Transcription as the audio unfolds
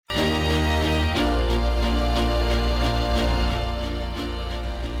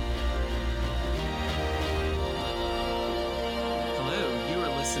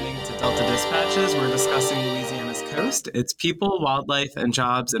Coast. It's people, wildlife, and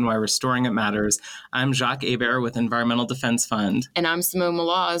jobs and why restoring it matters. I'm Jacques Hebert with Environmental Defense Fund. And I'm Simone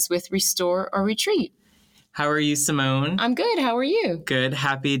Malaz with Restore or Retreat. How are you, Simone? I'm good. How are you? Good.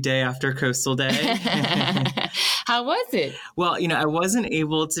 Happy day after Coastal Day. How was it? Well, I wasn't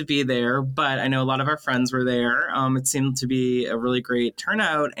able to be there, but I know a lot of our friends were there. It seemed to be a really great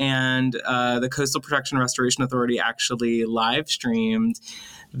turnout, and the Coastal Protection Restoration Authority actually live streamed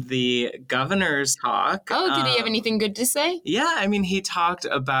the governor's talk. Oh, did he have anything good to say? Yeah, I mean, he talked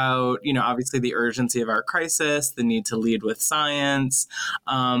about, obviously the urgency of our crisis, the need to lead with science,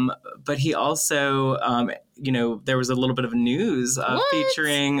 but he also, there was a little bit of news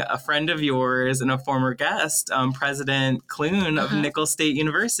featuring a friend of yours and a former guest, President Clune of Nichols State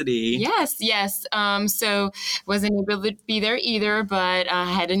University. Yes. So wasn't able to be there either, but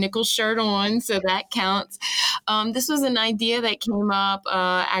I had a Nichols shirt on, so that counts. This was an idea that came up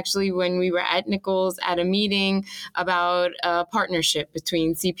actually when we were at Nichols at a meeting about a partnership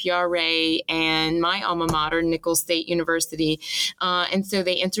between CPRA and my alma mater, Nichols State University. And so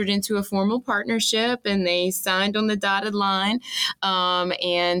they entered into a formal partnership and they signed on the dotted line.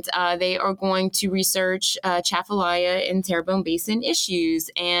 And they are going to research Atchafalaya and Terrebonne Basin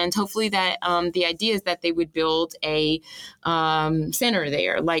issues. And hopefully that the idea is that they would build a center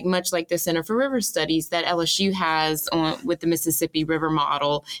there, much like the Center for River Studies that LSU has with the Mississippi River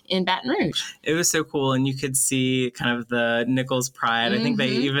model in Baton Rouge. It was so cool. And you could see kind of the Nichols pride. I think they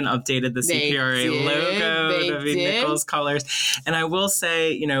even updated the CPRA logo to be Nichols colors. And I will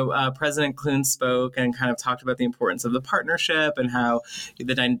say, President Clune spoke and kind of talked about the importance of the partnership and how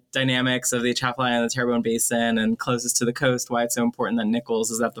the dynamics of the Atchafalaya and the Terrebonne Basin and closest to the coast, why it's so important that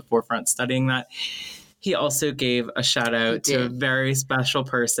Nichols is at the forefront studying that. He also gave a shout out to a very special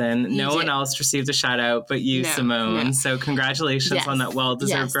person. No one else received a shout out but you, Simone. No. So congratulations on that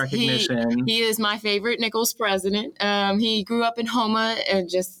well-deserved recognition. He is my favorite Nichols president. He grew up in Houma, and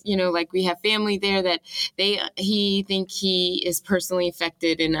just, we have family there that he is personally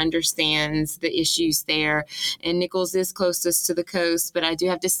affected and understands the issues there. And Nichols is closest to the coast, but I do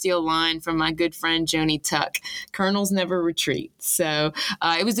have to steal a line from my good friend Joni Tuck. Colonels never retreat. So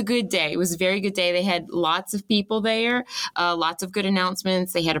it was a good day. It was a very good day. They had lots of people there, lots of good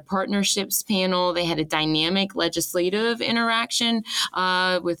announcements. They had a partnerships panel. They had a dynamic legislative interaction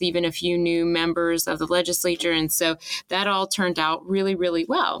with even a few new members of the legislature. And so that all turned out really, really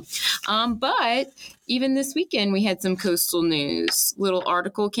well. But even this weekend, we had some coastal news. Little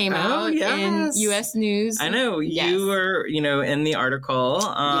article came out in U.S. News. I know you were, in the article.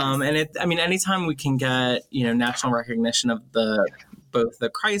 And anytime we can get, national recognition of both the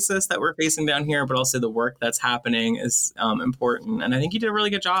crisis that we're facing down here, but also the work that's happening is important. And I think you did a really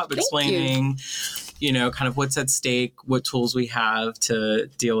good job explaining, kind of what's at stake, what tools we have to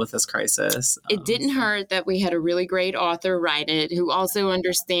deal with this crisis. It didn't hurt that we had a really great author write it who also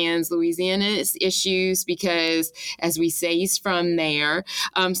understands Louisiana's issues because, as we say, he's from there.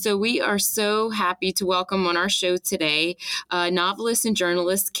 So we are so happy to welcome on our show today novelist and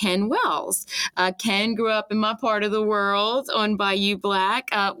journalist Ken Wells. Ken grew up in my part of the world on Bayou Black,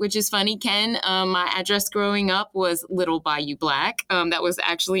 which is funny. Ken, my address growing up was Little Bayou Black. That was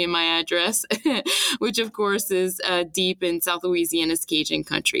actually in my address, which of course is deep in South Louisiana's Cajun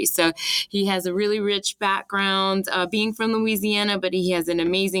country. So he has a really rich background being from Louisiana, but he has an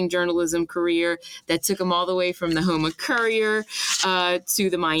amazing journalism career that took him all the way from the Houma Courier to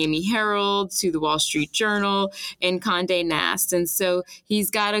the Miami Herald, to the Wall Street Journal, and Condé Nast. And so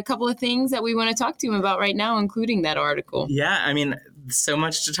he's got a couple of things that we want to talk to him about right now, including that article. Yeah, so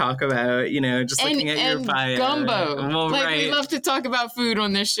much to talk about, just looking at your bio. Gumbo. Well, we love to talk about food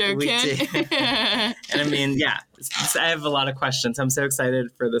on this show, Ken. And I have a lot of questions. I'm so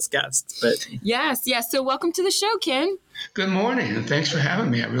excited for this guest. But Yes. So welcome to the show, Ken. Good morning, and thanks for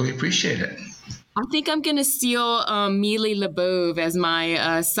having me. I really appreciate it. I think I'm going to steal Mealy LeBove as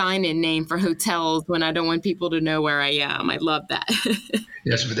my sign-in name for hotels when I don't want people to know where I am. I love that.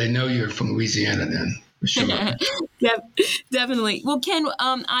 Yes, but they know you're from Louisiana then. For sure. Definitely. Well, Ken,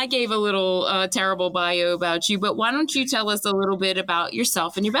 I gave a little terrible bio about you, but why don't you tell us a little bit about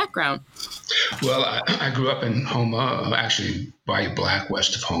yourself and your background? Well, I grew up in Houma, actually Bayou Black,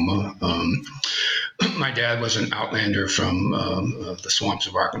 west of Houma. My dad was an outlander from the swamps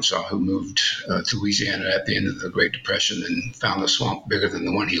of Arkansas who moved to Louisiana at the end of the Great Depression and found the swamp bigger than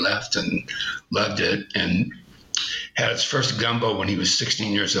the one he left and loved it. And had his first gumbo when he was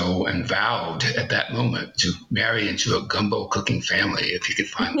 16 years old and vowed at that moment to marry into a gumbo cooking family if he could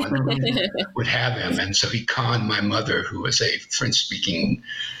find one who would have him. And so he conned my mother, who was a French-speaking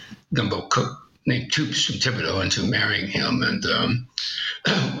gumbo cook named Toups from Thibodeau, into marrying him. And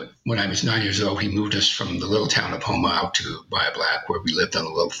when I was 9 years old, he moved us from the little town of Houma out to Bayou Black, where we lived on a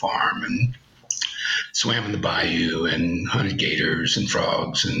little farm and swam in the bayou and hunted gators and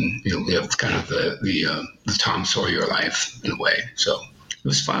frogs, and lived kind of the Tom Sawyer life in a way. So it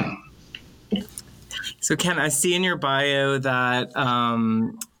was fun. So Ken, I see in your bio that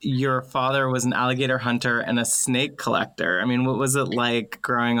your father was an alligator hunter and a snake collector. I mean, what was it like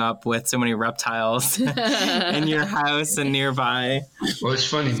growing up with so many reptiles in your house and nearby? Well, it's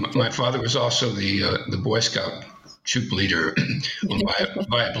funny. My father was also the Boy Scout troop leader on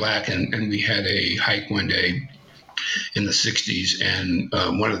Bayou Black, and we had a hike one day in the 60s, and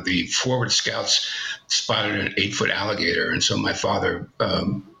one of the forward scouts spotted an 8-foot alligator, and so my father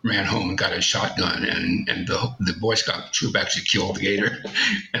ran home and got a shotgun, and the Boy Scout troop actually killed the gator,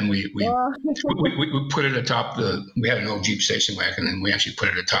 and we put it atop we had an old Jeep station wagon, and we actually put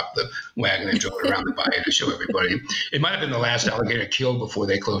it atop the wagon and drove it around the bayou to show everybody. It might have been the last alligator killed before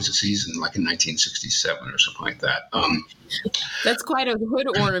they closed the season, like in 1967 or something like that. That's quite a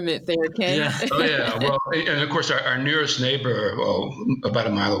hood ornament there, Ken. Yeah. Oh yeah. Well, and of course our nearest neighbor, about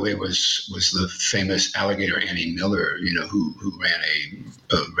a mile away, was the famous alligator Annie Miller, who ran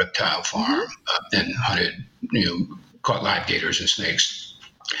a reptile farm and hunted, caught live gators and snakes.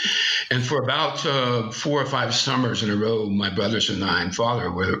 And for about 4 or 5 summers in a row, my brothers and I and father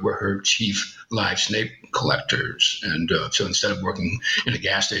were her chief live snake collectors. And so instead of working in a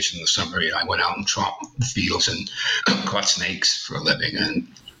gas station in the summer, I went out and tromped the fields and caught snakes for a living. And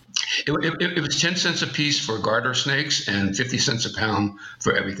it was 10 cents a piece for garter snakes and 50 cents a pound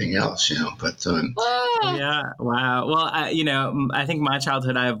for everything else, But yeah, wow. Well, I think my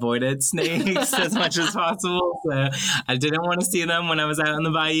childhood I avoided snakes as much as possible, so I didn't want to see them when I was out in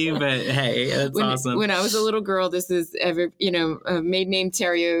the bayou. But hey, that's awesome. When I was a little girl, this is a maid named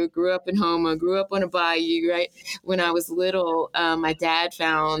Terrio, grew up in Houma, grew up on a bayou. Right when I was little, my dad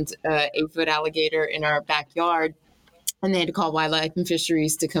found a 8-foot alligator in our backyard. And they had to call Wildlife and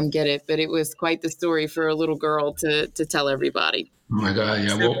Fisheries to come get it. But it was quite the story for a little girl to tell everybody. Oh, my God.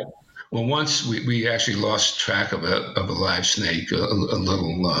 Yeah. Well, once we actually lost track of a live snake, a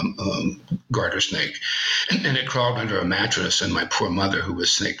little garter snake, and it crawled under a mattress. And my poor mother, who was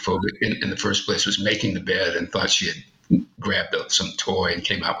snake phobic in the first place, was making the bed and thought she had grabbed some toy and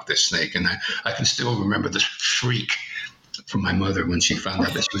came out with this snake. And I can still remember the shriek from my mother when she found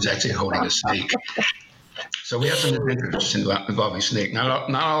out that she was actually holding a snake. So we have some adventures involving snake.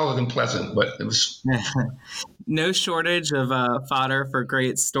 Not all of them pleasant, but it was no shortage of fodder for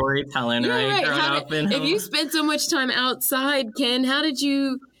great storytelling, right? If you spent so much time outside, Ken, how did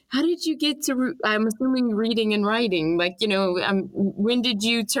you get to? I'm assuming reading and writing. When did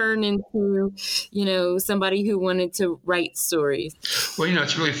you turn into, somebody who wanted to write stories? Well,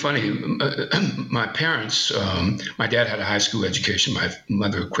 it's really funny. My parents, my dad had a high school education. My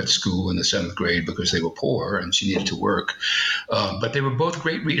mother quit school in the 7th grade because they were poor and she needed to work. But they were both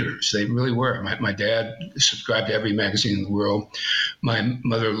great readers. They really were. My dad subscribed to every magazine in the world. My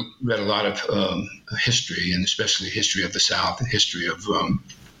mother read a lot of history, and especially history of the South and history of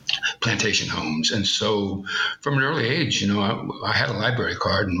plantation homes. And so from an early age, I had a library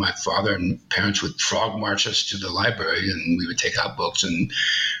card, and my father and parents would frog march us to the library, and we would take out books and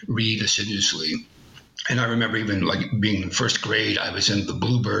read assiduously. And I remember even being in 1st grade, I was in the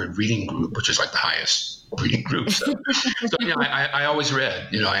Bluebird reading group, which is like the highest reading group. So I always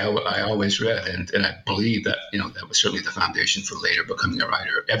read, I always read. And I believe that, that was certainly the foundation for later becoming a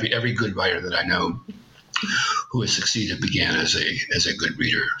writer. Every good writer that I know who has succeeded began as a good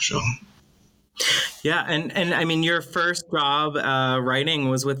reader. So, yeah, and I mean, your first job writing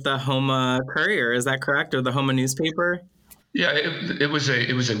was with the Houma Courier, is that correct, or the Houma newspaper? Yeah, it was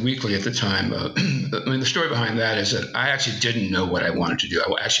a weekly at the time. I mean, the story behind that is that I actually didn't know what I wanted to do.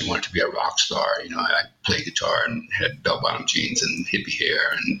 I actually wanted to be a rock star. I played guitar and had bell-bottom jeans and hippie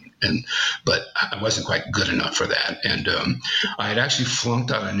hair, but I wasn't quite good enough for that. And I had actually flunked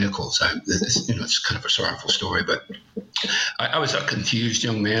out of Nichols. It's kind of a sorrowful story, but I was a confused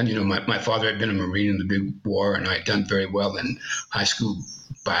young man. My father had been a Marine in the big war, and I had done very well in high school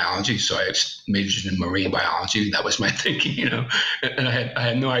biology, so I majored in marine biology. That was my thinking, And I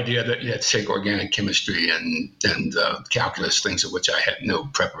had no idea that you had to take organic chemistry and calculus, things of which I had no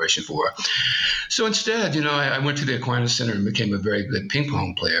preparation for. So instead, I went to the Aquinas Center and became a very good ping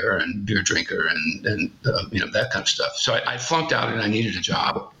pong player and beer drinker and that kind of stuff. So I flunked out and I needed a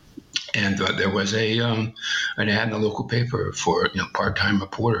job. And there was an ad in the local paper for part-time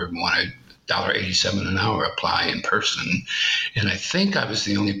reporter who wanted $1.87 an hour, apply in person. And I think I was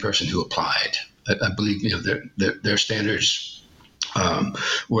the only person who applied. I believe, their standards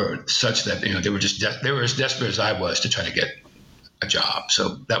were such that, they were as desperate as I was to try to get a job.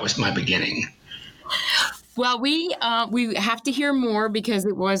 So that was my beginning. Well, we have to hear more because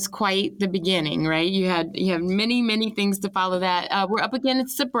it was quite the beginning, right? You have many things to follow that. We're up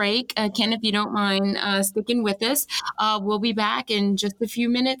against the break. Ken, if you don't mind sticking with us, we'll be back in just a few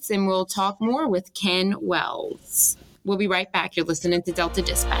minutes and we'll talk more with Ken Wells. We'll be right back. You're listening to Delta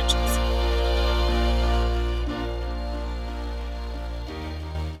Dispatches.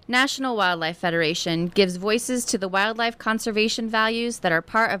 National Wildlife Federation gives voices to the wildlife conservation values that are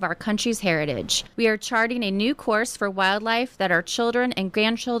part of our country's heritage. We are charting a new course for wildlife that our children and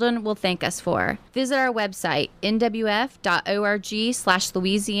grandchildren will thank us for. Visit our website,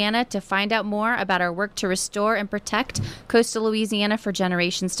 nwf.org/Louisiana, to find out more about our work to restore and protect coastal Louisiana for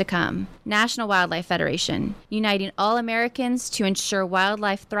generations to come. National Wildlife Federation, uniting all Americans to ensure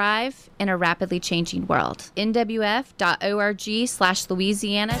wildlife thrive in a rapidly changing world.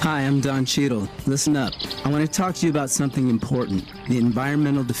 nwf.org/Louisiana. Hi, I'm Don Cheadle. Listen up. I want to talk to you about something important, the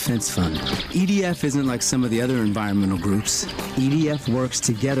Environmental Defense Fund. EDF isn't like some of the other environmental groups. EDF works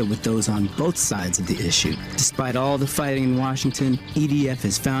together with those on both sides of the issue. Despite all the fighting in Washington, EDF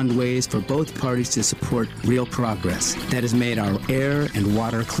has found ways for both parties to support real progress that has made our air and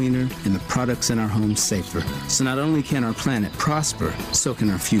water cleaner and the products in our homes safer. So not only can our planet prosper, so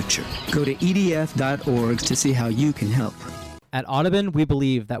can our future. Go to edf.org to see how you can help. At Audubon, we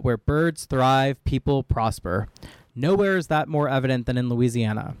believe that where birds thrive, people prosper. Nowhere is that more evident than in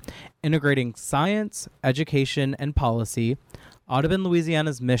Louisiana. Integrating science, education, and policy, Audubon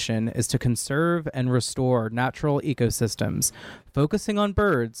Louisiana's mission is to conserve and restore natural ecosystems, focusing on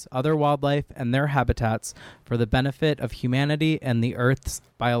birds, other wildlife, and their habitats for the benefit of humanity and the Earth's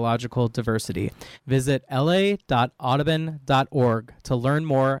biological diversity. Visit la.audubon.org to learn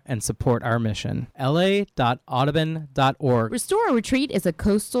more and support our mission. la.audubon.org. Restore a Retreat is a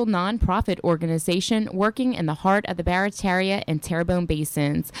coastal nonprofit organization working in the heart of the Barataria and Terrebonne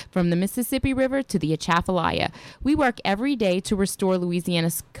basins, from the Mississippi River to the Atchafalaya. We work every day to restore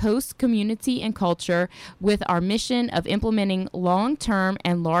Louisiana's coast community and culture with our mission of implementing long-term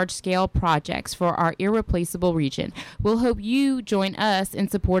and large-scale projects for our irreplaceable region. We'll hope you join us in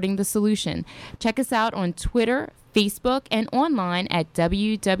supporting the solution. Check us out on Twitter, Facebook, and online at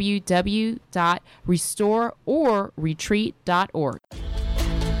www.restoreorretreat.org.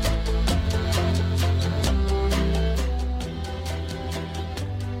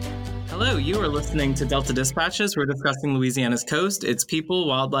 Hello, you are listening to Delta Dispatches. We're discussing Louisiana's coast, its people,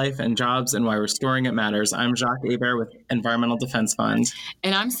 wildlife, and jobs, and why restoring it matters. I'm Jacques Hebert with Environmental Defense Fund.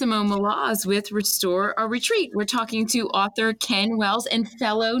 And I'm Simone Malaz with Restore a Retreat. We're talking to author Ken Wells and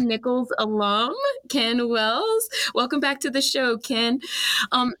fellow Nichols alum, Ken Wells. Welcome back to the show, Ken.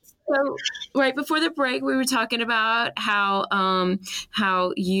 So right before the break, we were talking about how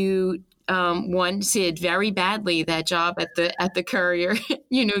you wanted very badly that job at the Courier.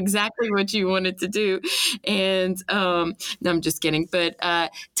 You knew exactly what you wanted to do, and no, I'm just kidding. But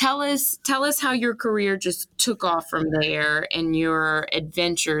tell us how your career just took off from there and your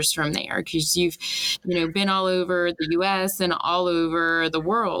adventures from there, because you've been all over the U.S. and all over the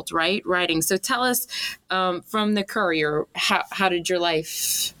world, right? Writing. So tell us from the Courier, how did your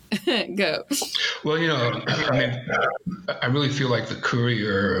life go? Well, I really feel like the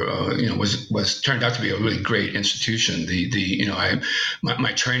Courier, was turned out to be a really great institution.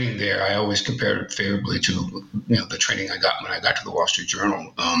 My training there, I always compared it favorably to the training I got when I got to the Wall Street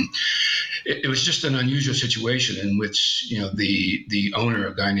Journal. It was just an unusual situation in which the owner,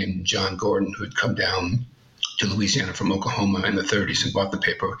 a guy named John Gordon, who had come down to Louisiana from Oklahoma in the 30s and bought the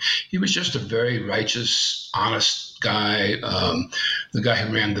paper. He was just a very righteous, honest guy. The guy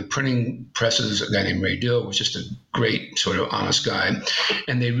who ran the printing presses, a guy named Ray Dill, was just a great sort of honest guy.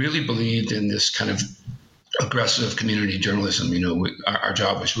 And they really believed in this kind of aggressive community journalism. Our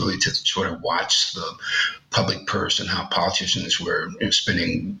job was really to sort of watch the public purse and how politicians were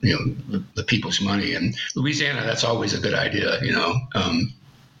spending, the people's money. And Louisiana, that's always a good idea,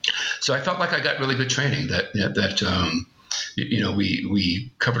 So I felt like I got really good training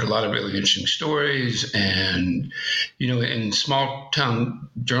we covered a lot of really interesting stories, and, in small town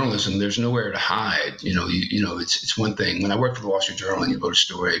journalism, there's nowhere to hide. It's one thing when I worked for the Wall Street Journal and you wrote a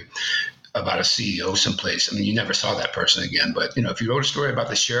story about a CEO someplace. I mean, you never saw that person again. But if you wrote a story about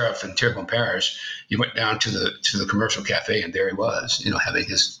the sheriff in Terrebonne Parish, you went down to the commercial cafe, and there he was, having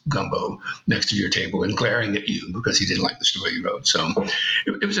his gumbo next to your table and glaring at you because he didn't like the story you wrote. So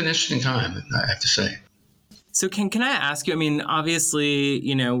it was an interesting time, I have to say. So can I ask you, obviously,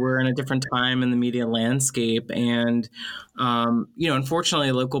 we're in a different time in the media landscape, and,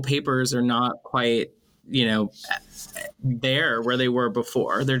 unfortunately, local papers are not quite, there where they were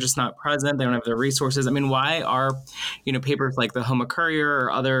before. They're just not present. They don't have the resources. I mean, why are, papers like the Houma Courier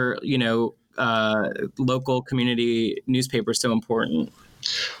or other, local community newspapers so important?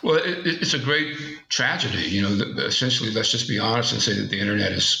 Well, it's a great tragedy. Essentially, let's just be honest and say that the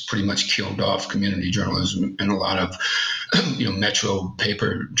internet has pretty much killed off community journalism and a lot of, metro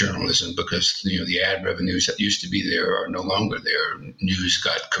paper journalism, because, the ad revenues that used to be there are no longer there. News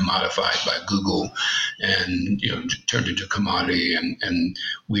got commodified by Google and, turned into commodity. And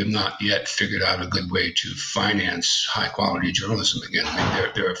we have not yet figured out a good way to finance high quality journalism again. I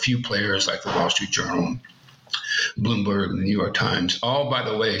mean, there are a few players like the Wall Street Journal, Bloomberg, the New York Times, all, by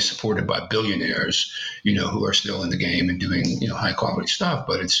the way, supported by billionaires, who are still in the game and doing, high quality stuff.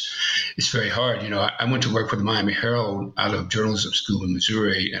 But it's very hard. I went to work for the Miami Herald out of journalism school in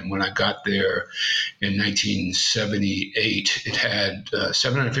Missouri. And when I got there in 1978, it had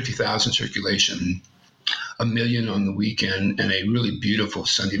 750,000 circulation, 1 million on the weekend, and a really beautiful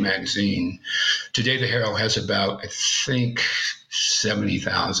Sunday magazine. Today, the Herald has about, I think,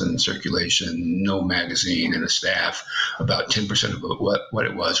 70,000 circulation, no magazine, and a staff, about 10% of what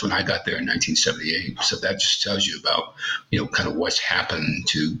it was when I got there in 1978. So that just tells you about, kind of what's happened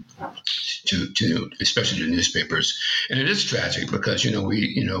to especially the newspapers. And it is tragic because,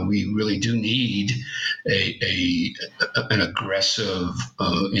 we really do need an aggressive,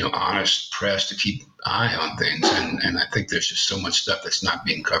 honest press to keep eye on things. And I think there's just so much stuff that's not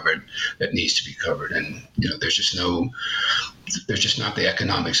being covered that needs to be covered. And, there's just not the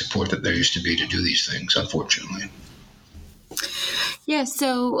economic support that there used to be to do these things, unfortunately. Yeah.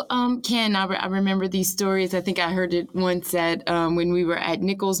 So, Ken, I remember these stories. I think I heard it once at when we were at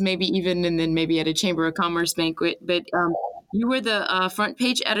Nichols, maybe even, and then maybe at a Chamber of Commerce banquet. But you were the front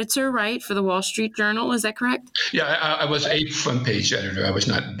page editor, right, for the Wall Street Journal. Is that correct? Yeah, I was a front page editor. I was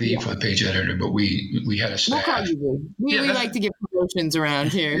not the front page editor, but we had a staff. We'll call you. We like to give promotions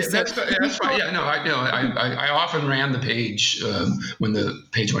around here. Yeah, that's fine. Yeah, no, I often ran the page when the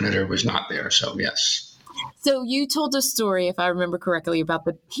page one editor was not there. So yes. So you told a story, if I remember correctly, about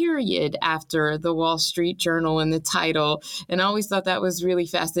the period after the Wall Street Journal and the title. And I always thought that was really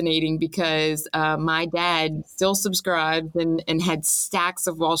fascinating because my dad still subscribed and had stacks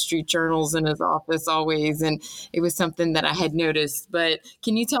of Wall Street Journals in his office always. And it was something that I had noticed. But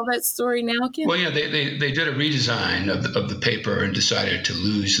can you tell that story now, Ken? Well, yeah, they did a redesign of the paper and decided to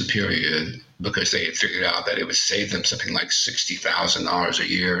lose the period because they had figured out that it would save them something like $60,000 a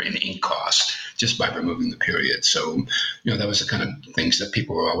year in ink cost just by removing the period. So, that was the kind of things that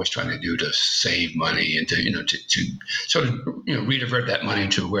people were always trying to do to save money and to sort of, redivert that money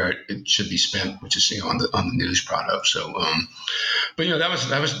to where it should be spent, which is, on the news product. So, but,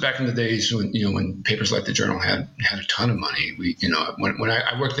 that was back in the days when, when papers like the Journal had a ton of money. When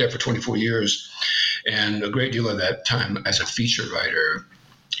I worked there for 24 years and a great deal of that time as a feature writer,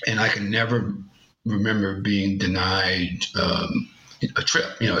 and I can never remember being denied a trip.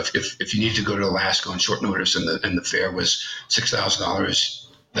 If you need to go to Alaska on short notice and the fare was $6,000,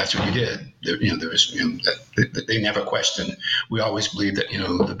 that's what you did. There was they never questioned. We always believed that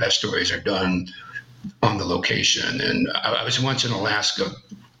the best stories are done on the location. And I was once in Alaska,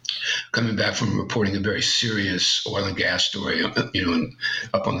 coming back from reporting a very serious oil and gas story, up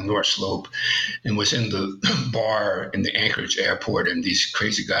on the North Slope, and was in the bar in the Anchorage airport, and these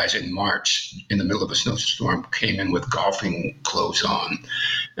crazy guys in March, in the middle of a snowstorm, came in with golfing clothes on.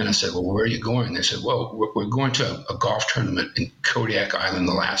 And I said, well, where are you going? They said, well, we're going to a golf tournament in Kodiak Island,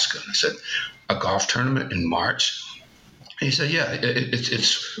 Alaska. And I said, a golf tournament in March? And he said, yeah,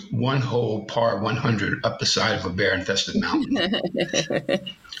 it's one hole par 100 up the side of a bear-infested mountain.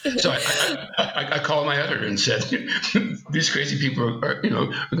 So I called my editor and said, these crazy people are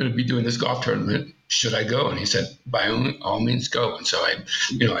going to be doing this golf tournament. Should I go? And he said, by all means, go. And so I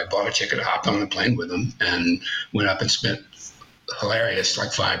bought a ticket, hopped on the plane with him, and went up and spent hilarious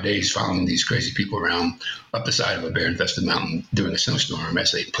 5 days following these crazy people around up the side of a bear-infested mountain during a snowstorm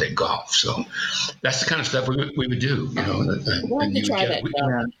as they played golf. So that's the kind of stuff we would do. We'll have to try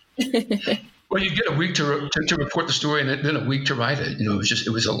that. Well, you get a week to report the story, and then a week to write it. It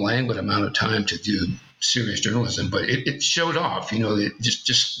was a languid amount of time to do serious journalism, but it showed off.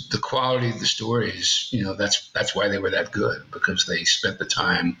 Just the quality of the stories. That's why they were that good, because they spent the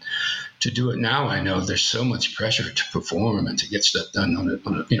time to do it. Now I know there's so much pressure to perform and to get stuff done on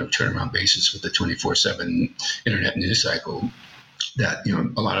a turnaround basis with the 24/7 internet news cycle, that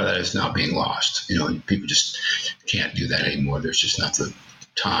a lot of that is now being lost. People just can't do that anymore. There's just not the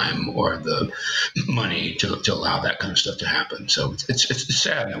time or the money to allow that kind of stuff to happen. So it's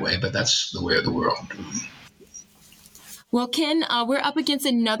sad in a way, but that's the way of the world. Well, Ken, we're up against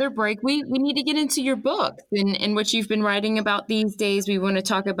another break. We need to get into your book and what you've been writing about these days. We want to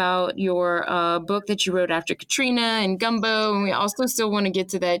talk about your book that you wrote after Katrina and Gumbo, and we also still want to get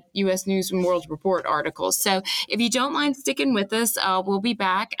to that U.S. News and World Report article. So if you don't mind sticking with us, we'll be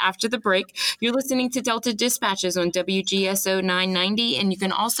back after the break. You're listening to Delta Dispatches on WGSO 990, and you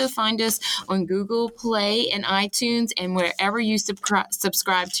can also find us on Google Play and iTunes and wherever you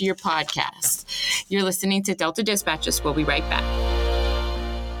subscribe to your podcasts. You're listening to Delta Dispatches. We'll be right back.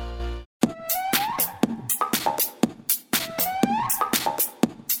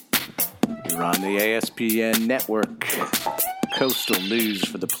 You're on the ASPN network. Coastal news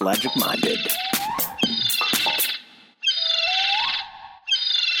for the pelagic-minded.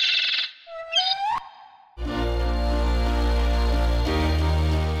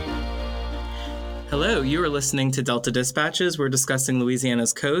 Hello, you are listening to Delta Dispatches. We're discussing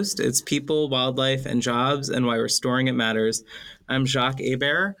Louisiana's coast, its people, wildlife, and jobs, and why restoring it matters. I'm Jacques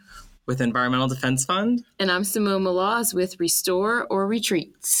Hebert with Environmental Defense Fund. And I'm Simone Malaz with Restore or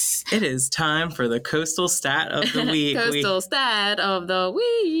Retreats. It is time for the Coastal Stat of the Week. Stat of the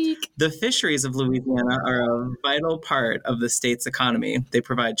Week. The fisheries of Louisiana are a vital part of the state's economy. They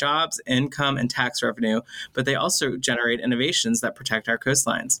provide jobs, income, and tax revenue, but they also generate innovations that protect our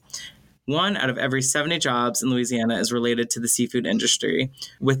coastlines. 1 out of every 70 jobs in Louisiana is related to the seafood industry,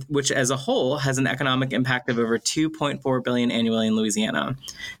 which as a whole has an economic impact of over $2.4 billion annually in Louisiana.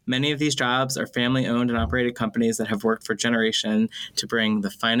 Many of these jobs are family-owned and operated companies that have worked for generations to bring the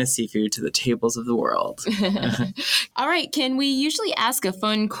finest seafood to the tables of the world. All right, Ken, we usually ask a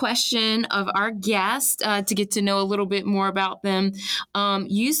fun question of our guests to get to know a little bit more about them.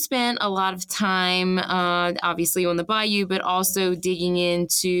 You spent a lot of time, obviously, on the bayou, but also digging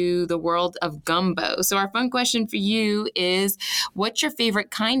into the world of gumbo. So our fun question for you is, what's your favorite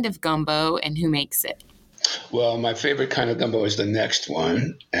kind of gumbo and who makes it? Well, my favorite kind of gumbo is the next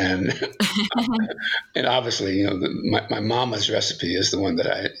one, and and obviously, my mama's recipe is the one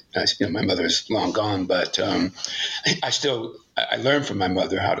that my mother is long gone, but I learned from my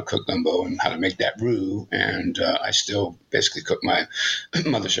mother how to cook gumbo and how to make that roux, and I still basically cook my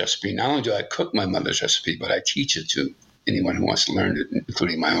mother's recipe. Not only do I cook my mother's recipe, but I teach it to anyone who wants to learn it,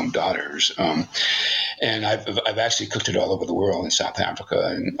 including my own daughters. And I've actually cooked it all over the world, in South Africa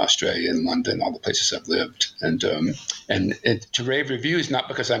and Australia and London, all the places I've lived. And to rave reviews, not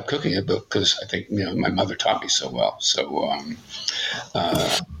because I'm cooking it, but because I think my mother taught me so well. So,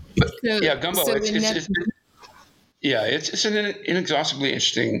 gumbo. It's an inexhaustibly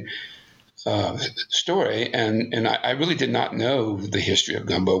interesting story, and I really did not know the history of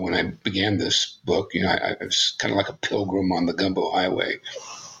gumbo when I began this book. I was kind of like a pilgrim on the gumbo highway.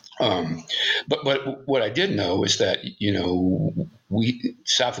 But what I did know is that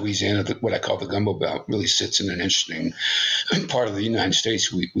South Louisiana, what I call the Gumbo Belt, really sits in an interesting part of the United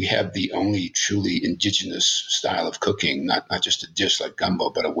States. We have the only truly indigenous style of cooking, not just a dish like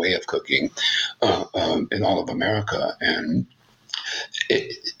gumbo, but a way of cooking in all of America. And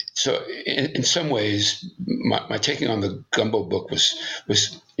so in some ways, my taking on the gumbo book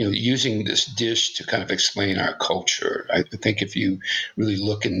was using this dish to kind of explain our culture. I think if you really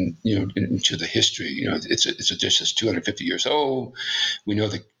look into the history, it's a dish that's 250 years old. We know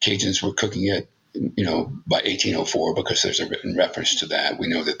the Cajuns were cooking it by 1804 because there's a written reference to that. We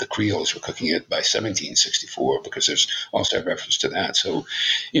know that the Creoles were cooking it by 1764 because there's also a reference to that. So,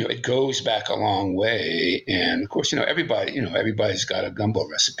 it goes back a long way. And of course, everybody's got a gumbo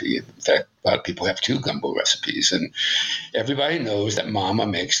recipe. In fact, a lot of people have 2 gumbo recipes, and everybody knows that Mama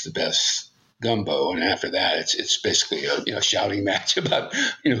makes the best gumbo. And after that, it's basically a shouting match about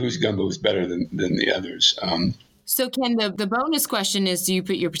whose gumbo is better than the others. So, Ken, the bonus question is, do you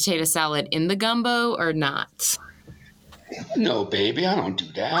put your potato salad in the gumbo or not? No, baby, I don't do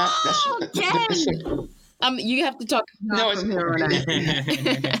that. Oh, Ken! You have to talk.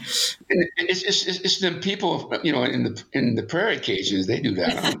 It's the people, in the prairie Cajuns, they do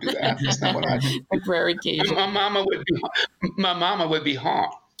that. I don't do that. That's not what I do. The prairie Cajun. My mama would be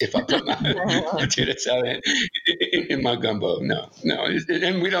hot if I put my potato salad in my gumbo. No.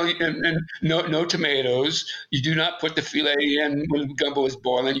 And we don't, and no tomatoes. You do not put the filet in when gumbo is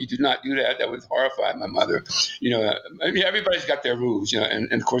boiling. You do not do that. That would horrify my mother. Everybody's got their rules,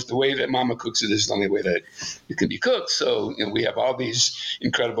 and of course the way that Mama cooks it is the only way that it can be cooked. So, we have all these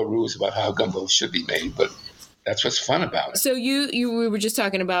incredible rules about how gumbo should be made, but that's what's fun about it. So we were just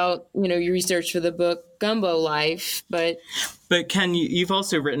talking about, your research for the book Gumbo Life, but Ken, you've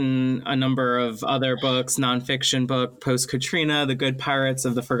also written a number of other books, nonfiction book, Post-Katrina, The Good Pirates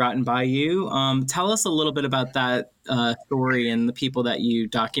of the Forgotten Bayou. Tell us a little bit about that story and the people that you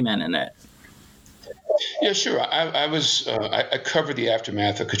document in it. Yeah, sure. I covered the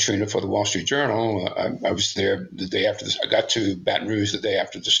aftermath of Katrina for the Wall Street Journal. I was there the day after this. I got to Baton Rouge the day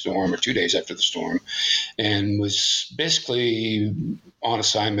after the storm, or 2 days after the storm, and was basically on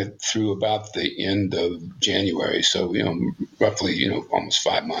assignment through about the end of January. So, roughly, almost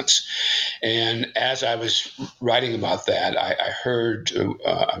 5 months. And as I was writing about that, I heard,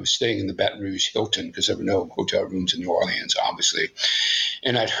 I was staying in the Baton Rouge Hilton because there were no hotel rooms in New Orleans, obviously.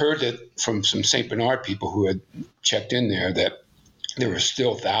 And I'd heard that from some St. Bernard people who had checked in there that there were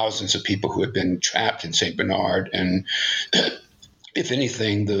still thousands of people who had been trapped in St. Bernard. And if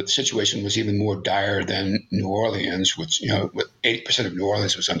anything, the situation was even more dire than New Orleans, which, 80% of New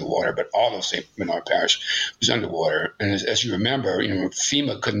Orleans was underwater, but all of St. Bernard Parish was underwater. And as you remember,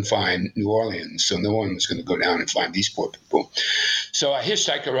 FEMA couldn't find New Orleans, so no one was going to go down and find these poor people. So I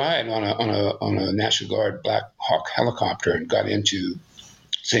hitchhiked a ride on a National Guard Black Hawk helicopter and got into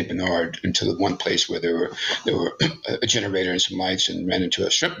St. Bernard, into the one place where there were a generator and some lights, and ran into a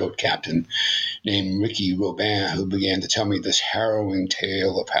shrimp boat captain named Ricky Robin, who began to tell me this harrowing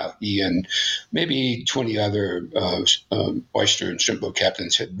tale of how he and maybe 20 other oyster and shrimp boat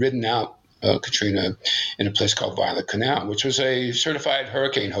captains had ridden out Katrina in a place called Violet Canal, which was a certified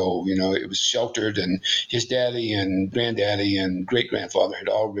hurricane hole. It was sheltered, and his daddy and granddaddy and great-grandfather had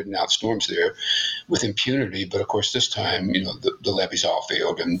all ridden out storms there with impunity. But of course, this time, the levees all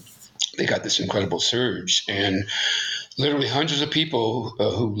failed, and they got this incredible surge. And literally hundreds of people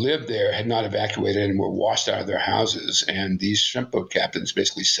who lived there had not evacuated and were washed out of their houses. And these shrimp boat captains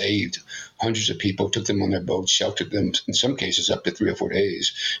basically saved hundreds of people, took them on their boats, sheltered them, in some cases up to 3 or 4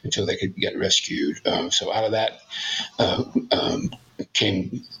 days, until they could get rescued. So out of that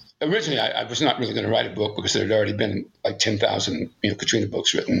came... Originally, I was not really going to write a book because there had already been like 10,000 Katrina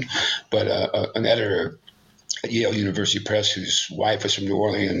books written. But an editor at Yale University Press, whose wife was from New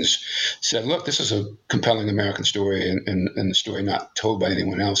Orleans, said, look, this is a compelling American story and the story not told by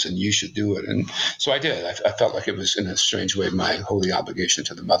anyone else, and you should do it. And so I did. I felt like it was, in a strange way, my holy obligation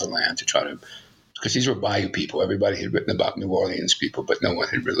to the motherland to try to, because these were Bayou people. Everybody had written about New Orleans people, but no one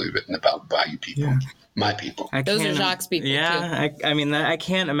had really written about Bayou people. Yeah. My people. Those are Jacques people, yeah, too. I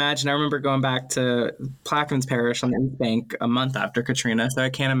can't imagine. I remember going back to Plaquemines Parish on the East Bank a month after Katrina, so I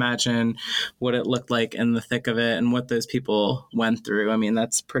can't imagine what it looked like in the thick of it and what those people went through.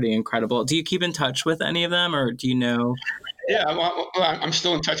 That's pretty incredible. Do you keep in touch with any of them, or do you know? Yeah, well, I'm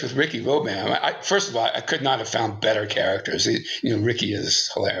still in touch with Ricky Robin. First of all, I could not have found better characters. Ricky is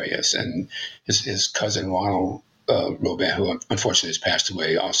hilarious, and his cousin Ronald Robin, who unfortunately has passed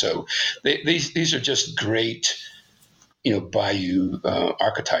away also. These are just great, Bayou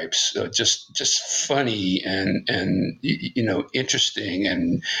archetypes, just funny and interesting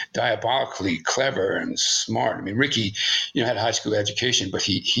and diabolically clever and smart. Ricky, had a high school education, but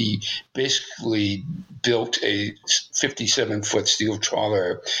he basically built a 57-foot steel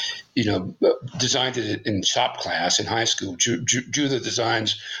trawler, designed it in shop class in high school, drew the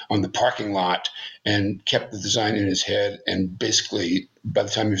designs on the parking lot and kept the design in his head. And basically, by the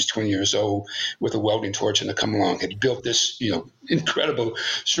time he was 20 years old, with a welding torch and a come along, had built this, incredible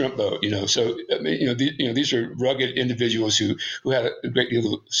shrimp boat, So, these are rugged individuals who had a great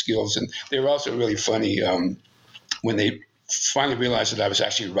deal of skills. And they were also really funny when they finally realized that I was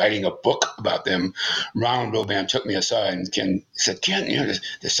actually writing a book about them. Ronald Robin took me aside and said, Ken,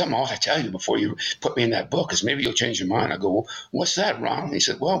 there's something I ought to tell you before you put me in that book, because maybe you'll change your mind. I go, well, what's that, Ron? And he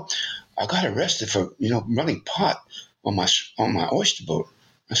said, well, I got arrested for, running pot on my oyster boat.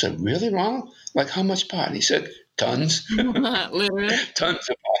 I said, really, Ronald? Like how much pot? And he said, tons. Literally. Tons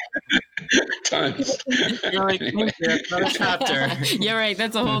of pot. Tons. You're right. Anyway. Another chapter. You're right.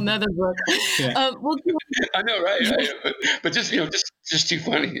 That's a whole nother book. Yeah. I know, right? But just too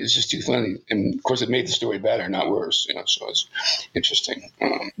funny. It's just too funny. And of course, it made the story better, not worse. So it's interesting.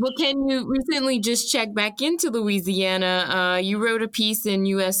 Well, Ken, you recently just checked back into Louisiana. You wrote a piece in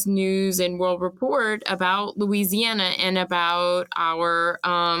U.S. News and World Report about Louisiana and about our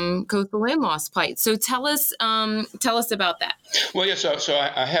coastal land loss plight. So tell us about that. Well, yeah. So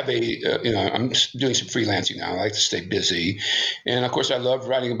I have I'm doing some freelancing now. I like to stay busy, and of course, I love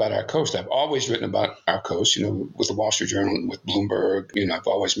writing about our coast. I've always written about our coast. With the Wall Street Journal and with Bloomberg. I've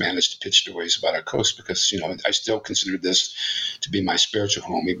always managed to pitch stories about our coast because I still consider this to be my spiritual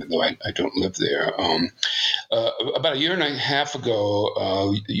home, even though I don't live there. About a year and a half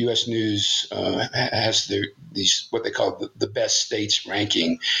ago, U.S. News has these what they call the best states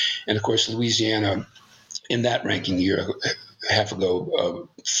ranking, and of course, Louisiana in that ranking year half ago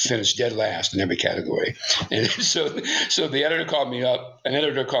finished dead last in every category. And so the editor called me up. An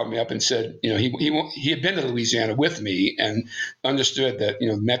editor called me up and said, he had been to Louisiana with me and understood that,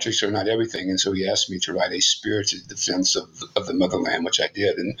 metrics are not everything. And so he asked me to write a spirited defense of the motherland, which I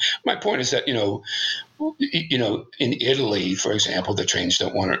did. And my point is that, in Italy, for example, the trains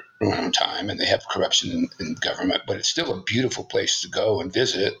don't want to run on time and they have corruption in government, but it's still a beautiful place to go and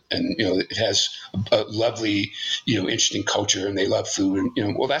visit. And, it has a lovely, interesting culture, and they love food.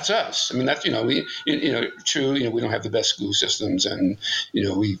 And, well, that's us. I mean, that's, true, we don't have the best school systems, and,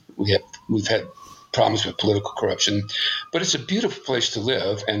 we've had problems with political corruption, but it's a beautiful place to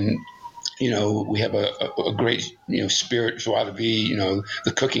live. And, we have a great, spirit, joie de vivre.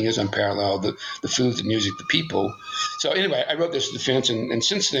 The cooking is unparalleled, the food, the music, the people. So anyway, I wrote this defense, and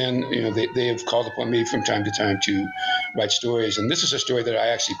since then, they have called upon me from time to time to write stories. And this is a story that I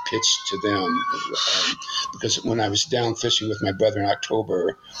actually pitched to them because when I was down fishing with my brother in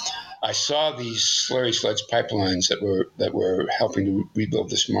October, I saw these slurry sludge pipelines that were helping to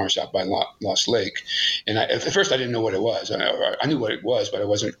rebuild this marsh out by Lost Lake. And at first I didn't know what it was. I knew what it was, but I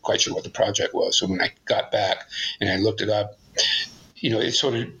wasn't quite sure what the project was. So when I got back and I looked it up, it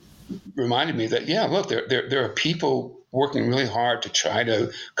sort of reminded me that, look, there are people working really hard to try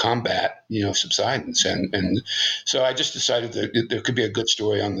to combat, subsidence. And so I just decided that there could be a good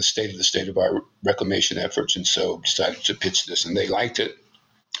story on the state of our reclamation efforts. And so decided to pitch this, and they liked it.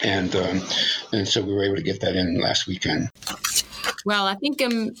 And so we were able to get that in last weekend. Well, I think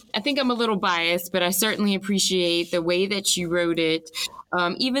I'm a little biased, but I certainly appreciate the way that you wrote it.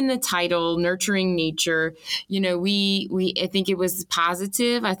 Even the title, Nurturing Nature, I think it was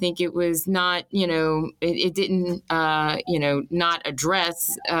positive. I think it was not, it didn't, not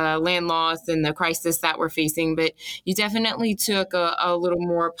address land loss and the crisis that we're facing, but you definitely took a little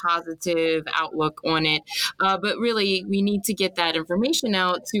more positive outlook on it. But really, we need to get that information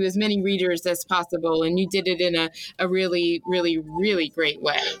out to as many readers as possible. And you did it in a really, really, really great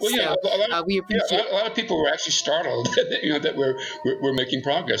way. Well, we appreciate a lot of people were actually startled that we're making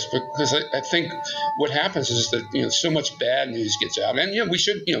progress, because I think what happens is that so much bad news gets out, and we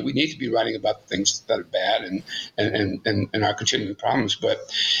need to be writing about the things that are bad and our continuing problems. But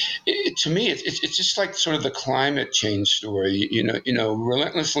to me, it's just like sort of the climate change story.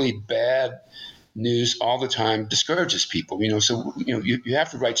 Relentlessly bad news all the time discourages people. So you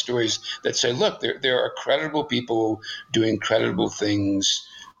have to write stories that say, look, there are credible people doing credible things,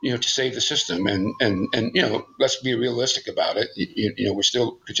 to save the system, and let's be realistic about it. We're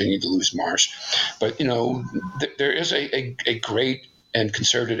still continuing to lose marsh, but there is a great and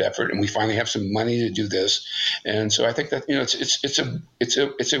concerted effort, and we finally have some money to do this. And so I think that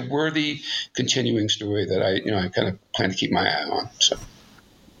it's a worthy continuing story that I kind of plan to keep my eye on. So.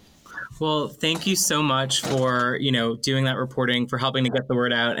 Well, thank you so much for, doing that reporting, for helping to get the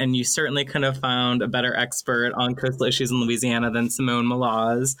word out. And you certainly couldn't have found a better expert on coastal issues in Louisiana than Simone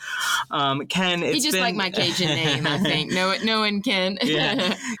Maloz. Ken, it's just like my Cajun name, I think. No one can.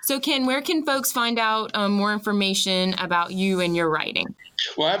 Yeah. So, Ken, where can folks find out more information about you and your writing?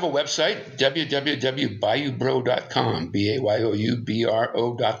 Well, I have a website, www.bayoubro.com,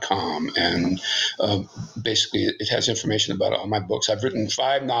 BAYOUBRO.com. And basically, it has information about all my books. I've written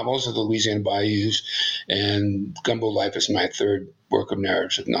 5 novels of the Louisiana bayous, and Gumbo Life is my third work of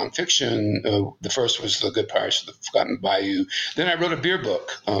narrative nonfiction. The first was The Good Pirates of the Forgotten Bayou. Then I wrote a beer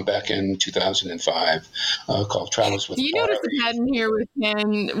book back in 2005 called Travels with Do you notice the pattern here with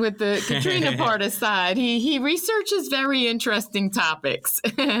Ken, with the Katrina part aside? He researches very interesting topics.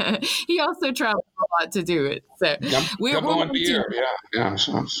 He also travels a lot to do it. So we're on beer. Yeah.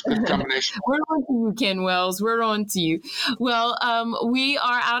 So it's a good combination. We're on to you, Ken Wells. We're on to you. Well, we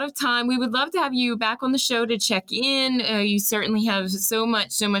are out of time. We would love to have you back on the show to check in. You certainly have so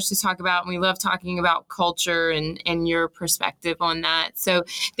much to talk about, and we love talking about culture and your perspective on that. So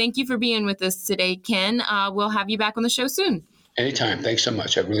thank you for being with us today, Ken. We'll have you back on the show soon. Anytime. Thanks so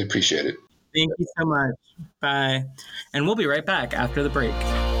much. I really appreciate it. Thank you so much. Bye. And we'll be right back after the break.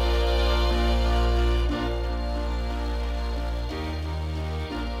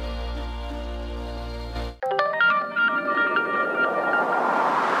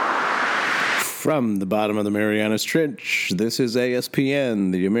 From the bottom of the Marianas Trench, this is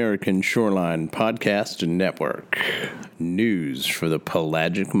ASPN, the American Shoreline Podcast Network. News for the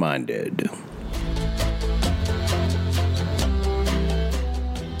pelagic-minded.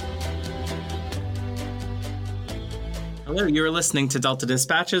 Hello, you are listening to Delta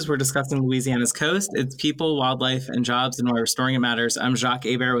Dispatches. We're discussing Louisiana's coast, its people, wildlife, and jobs, and why restoring it matters. I'm Jacques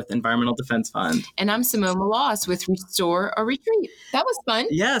Hebert with Environmental Defense Fund. And I'm Simone Maloz with Restore or Retreat. That was fun.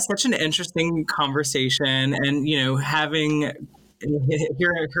 Yeah, such an interesting conversation. And, having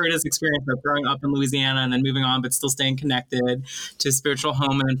heard his experience of growing up in Louisiana and then moving on, but still staying connected to his spiritual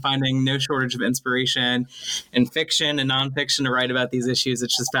home and then finding no shortage of inspiration in fiction and nonfiction to write about these issues.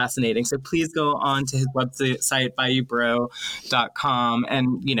 It's just fascinating. So please go on to his website, bayoubro.com,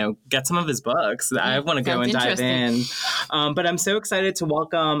 and, get some of his books. I want to go and dive in. But I'm so excited to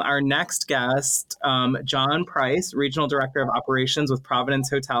welcome our next guest, John Price, Regional Director of Operations with Providence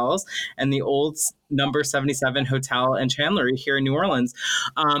Hotels and the Old Number 77 Hotel and Chandlery here in New Orleans.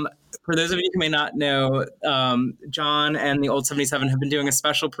 For those of you who may not know, John and the Old 77 have been doing a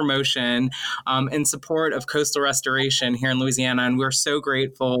special promotion in support of coastal restoration here in Louisiana, and we're so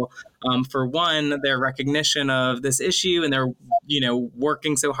grateful for, one, their recognition of this issue, and they're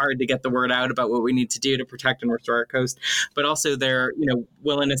working so hard to get the word out about what we need to do to protect and restore our coast, but also their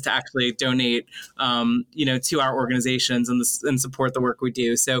willingness to actually donate to our organizations and support the work we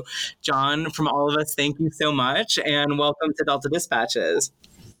do. So, John, from all of us, thank you so much, and welcome to Delta Dispatches.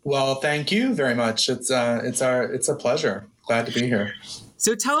 Well, thank you very much. It's a pleasure. Glad to be here.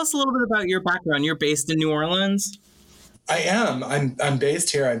 So tell us a little bit about your background. You're based in New Orleans? I am. I'm based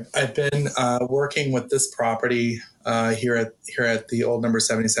here. I've been working with this property here at the Old Number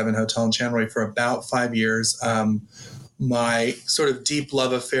 77 Hotel in Chandlery for about 5 years. My sort of deep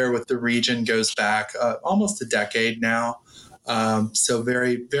love affair with the region goes back almost a decade now. So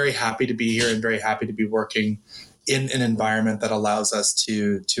very, very happy to be here and very happy to be working in an environment that allows us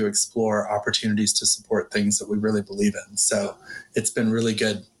to explore opportunities to support things that we really believe in. So it's been really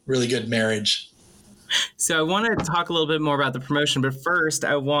good marriage. So I want to talk a little bit more about the promotion, but first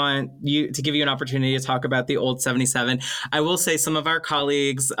I want you to give you an opportunity to talk about the Old 77. I will say some of our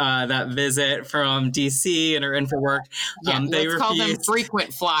colleagues that visit from DC and are in for work, let's call them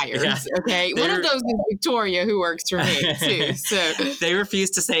frequent flyers. Yeah. Okay, one of those is Victoria, who works for me too. So they refuse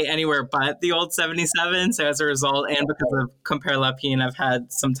to say anywhere but the Old 77. So as a result, and because of Compère Lapine, I've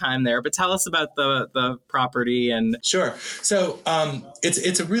had some time there. But tell us about the property and sure. So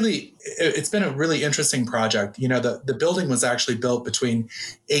it's been a really interesting project. The building was actually built between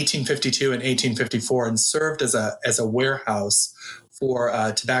 1852 and 1854 and served as a warehouse for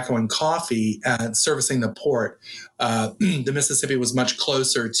tobacco and coffee and servicing the port. The Mississippi was much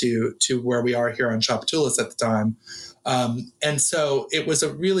closer to where we are here on Tchoupitoulas at the time. And so it was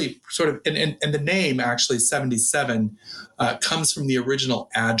a really sort of, and the name actually 77 comes from the original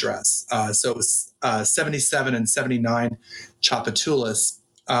address. So it was 77 and 79 Tchoupitoulas.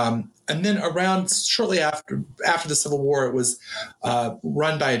 And then around shortly after the Civil War, it was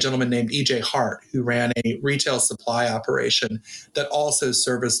run by a gentleman named E.J. Hart, who ran a retail supply operation that also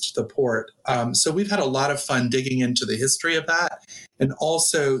serviced the port. So we've had a lot of fun digging into the history of that and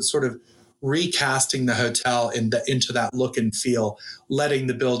also sort of recasting the hotel into that look and feel, letting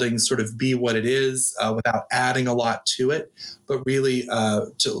the building sort of be what it is without adding a lot to it, but really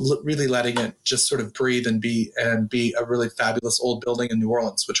letting it just sort of breathe and be a really fabulous old building in New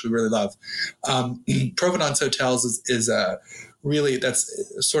Orleans, which we really love. Provenance Hotels is really, that's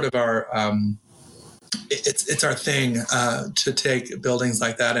sort of our it's our thing to take buildings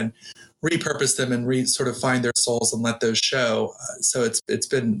like that and repurpose them and sort of find their souls and let those show. So it's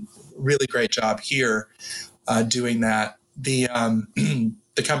been really great job here doing that. The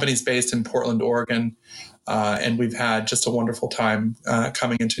company's based in Portland, Oregon, and we've had just a wonderful time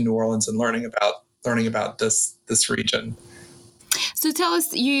coming into New Orleans and learning about this region. So tell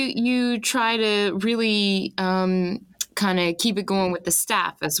us, you try to really kind of keep it going with the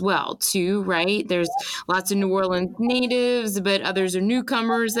staff as well, too, right? There's lots of New Orleans natives, but others are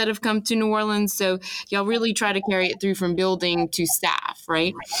newcomers that have come to New Orleans. So y'all really try to carry it through from building to staff,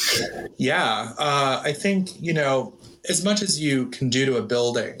 right? Yeah. I think, as much as you can do to a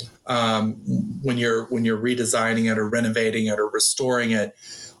building, when you're redesigning it or renovating it or restoring it,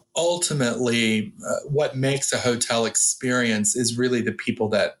 ultimately, what makes a hotel experience is really the people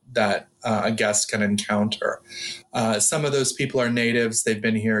that a guest can encounter. Some of those people are natives; they've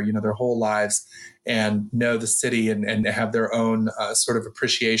been here, their whole lives, and know the city and have their own sort of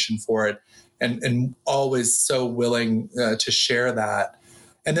appreciation for it, and always so willing to share that.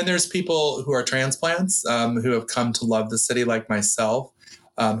 And then there's people who are transplants who have come to love the city, like myself,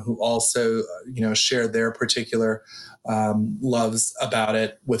 who also share their particular loves about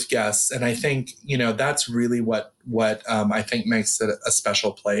it with guests. And I think, that's really what I think makes it a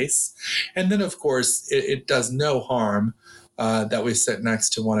special place. And then, of course, it does no harm that we sit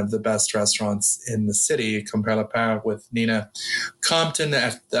next to one of the best restaurants in the city, Compère le Pain, with Nina Compton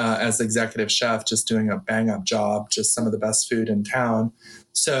as executive chef, just doing a bang-up job, just some of the best food in town.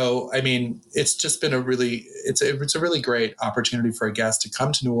 So, I mean, it's just been it's a really great opportunity for a guest to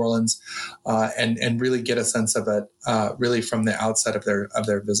come to New Orleans and really get a sense of it really from the outset of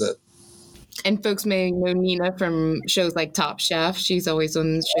their visit. And folks may know Nina from shows like Top Chef. She's always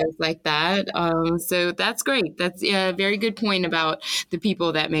on shows like that. So that's great. That's a very good point about the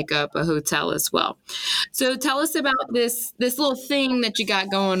people that make up a hotel as well. So tell us about this little thing that you got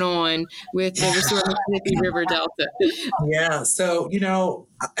going on with the Restore Mississippi River Delta. Yeah. So,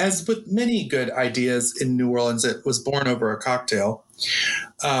 as with many good ideas in New Orleans, it was born over a cocktail.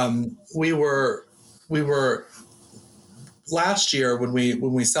 We were last year, when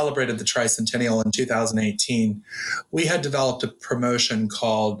we celebrated the tricentennial in 2018, we had developed a promotion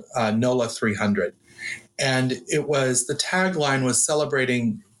called NOLA 300. And the tagline was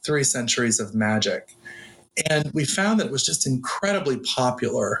celebrating 3 centuries of magic. And we found that it was just incredibly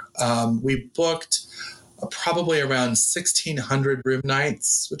popular. We booked probably around 1,600 room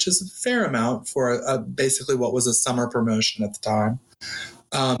nights, which is a fair amount for basically what was a summer promotion at the time.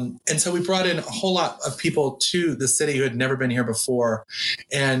 And so we brought in a whole lot of people to the city who had never been here before,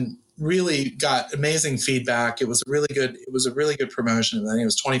 and really got amazing feedback. It was a really good promotion. I think it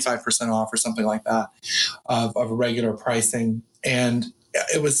was 25% off or something like that of regular pricing. And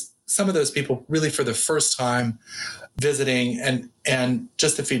it was some of those people really for the first time visiting, and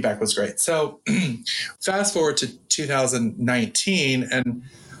just the feedback was great. So fast forward to 2019, and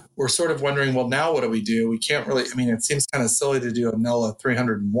we're sort of wondering, well, now what do we do? We can't really, it seems kind of silly to do a NOLA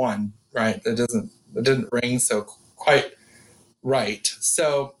 301, right? It didn't ring so quite right.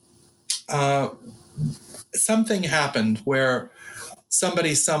 So something happened where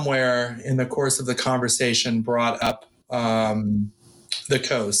somebody somewhere in the course of the conversation brought up the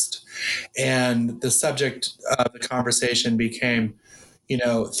coast, and the subject of the conversation became,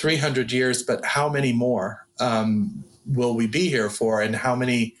 300 years, but how many more will we be here for, and how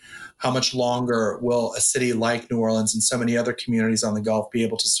much longer will a city like New Orleans and so many other communities on the Gulf be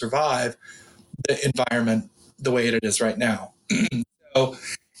able to survive the environment the way it is right now?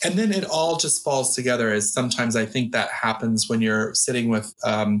 And then it all just falls together, as sometimes I think that happens when you're sitting with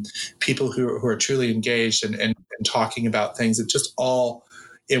people who are truly engaged and talking about things. It just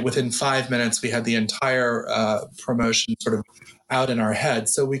within 5 minutes, we had the entire promotion sort of out in our head.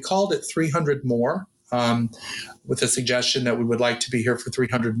 So we called it 300 More, with a suggestion that we would like to be here for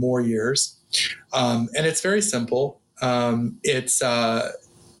 300 more years. And it's very simple. It's a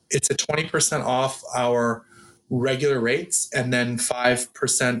 20% off our regular rates, and then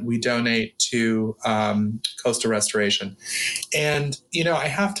 5% we donate to coastal restoration. And I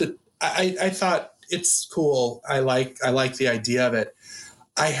thought it's cool. I like the idea of it.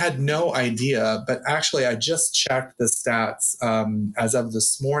 I had no idea, but actually I just checked the stats as of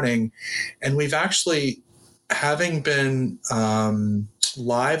this morning, and we've actually, having been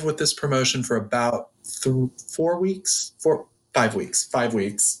live with this promotion for about 5 weeks,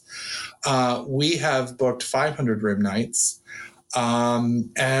 we have booked 500 room nights.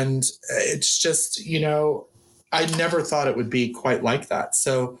 And it's just, I never thought it would be quite like that.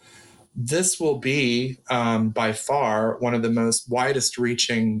 So this will be by far one of the most widest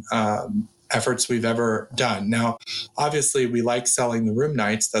reaching efforts we've ever done. Now, obviously, we like selling the room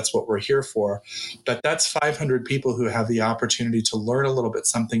nights. That's what we're here for. But that's 500 people who have the opportunity to learn a little bit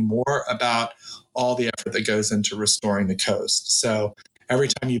something more about all the effort that goes into restoring the coast. So every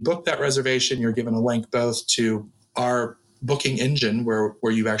time you book that reservation, you're given a link both to our booking engine where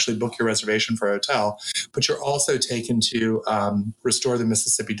you actually book your reservation for a hotel, but you're also taken to Restore the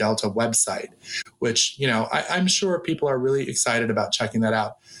Mississippi Delta website, which, I'm sure people are really excited about checking that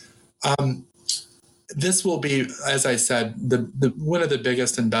out. This will be, as I said, the one of the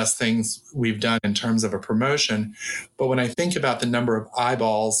biggest and best things we've done in terms of a promotion. But when I think about the number of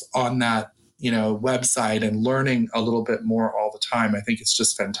eyeballs on that, website and learning a little bit more all the time, I think it's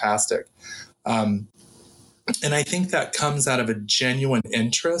just fantastic. And I think that comes out of a genuine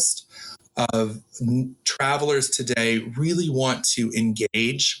interest of travelers today really want to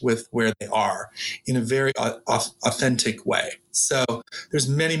engage with where they are in a very authentic way. So there's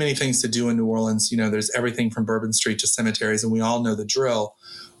many, many things to do in New Orleans. There's everything from Bourbon Street to cemeteries, and we all know the drill.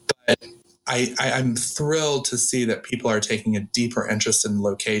 But I'm thrilled to see that people are taking a deeper interest in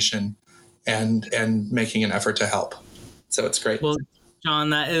location and making an effort to help. So it's great. Well,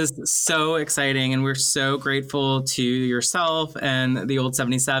 John, that is so exciting. And we're so grateful to yourself and the Old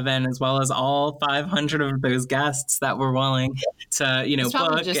 77, as well as all 500 of those guests that were willing to, it's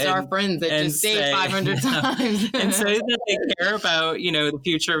book. Just our friends that just say 500 times. And say that they care about, the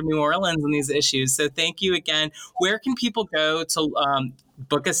future of New Orleans and these issues. So thank you again. Where can people go to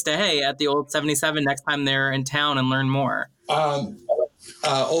book a stay at the Old 77 next time they're in town and learn more?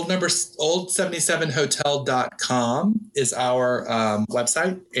 Old77hotel.com is our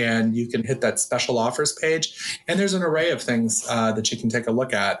website, and you can hit that special offers page. And there's an array of things that you can take a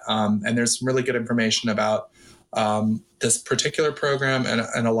look at. And there's some really good information about this particular program,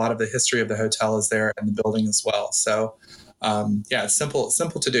 and a lot of the history of the hotel is there and the building as well. So, it's simple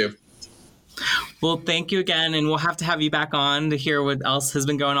to do. Well, thank you again, and we'll have to have you back on to hear what else has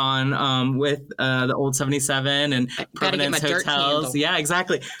been going on with the Old 77 and Providence Hotels. Yeah,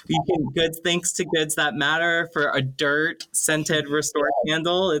 exactly. You can thanks to Goods That Matter for a dirt scented restored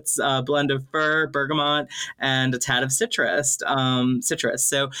candle. It's a blend of fir, bergamot, and a tad of citrus.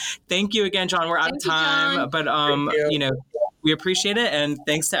 So thank you again, John. We're out of time, but we appreciate it, and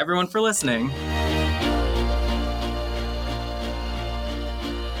thanks to everyone for listening.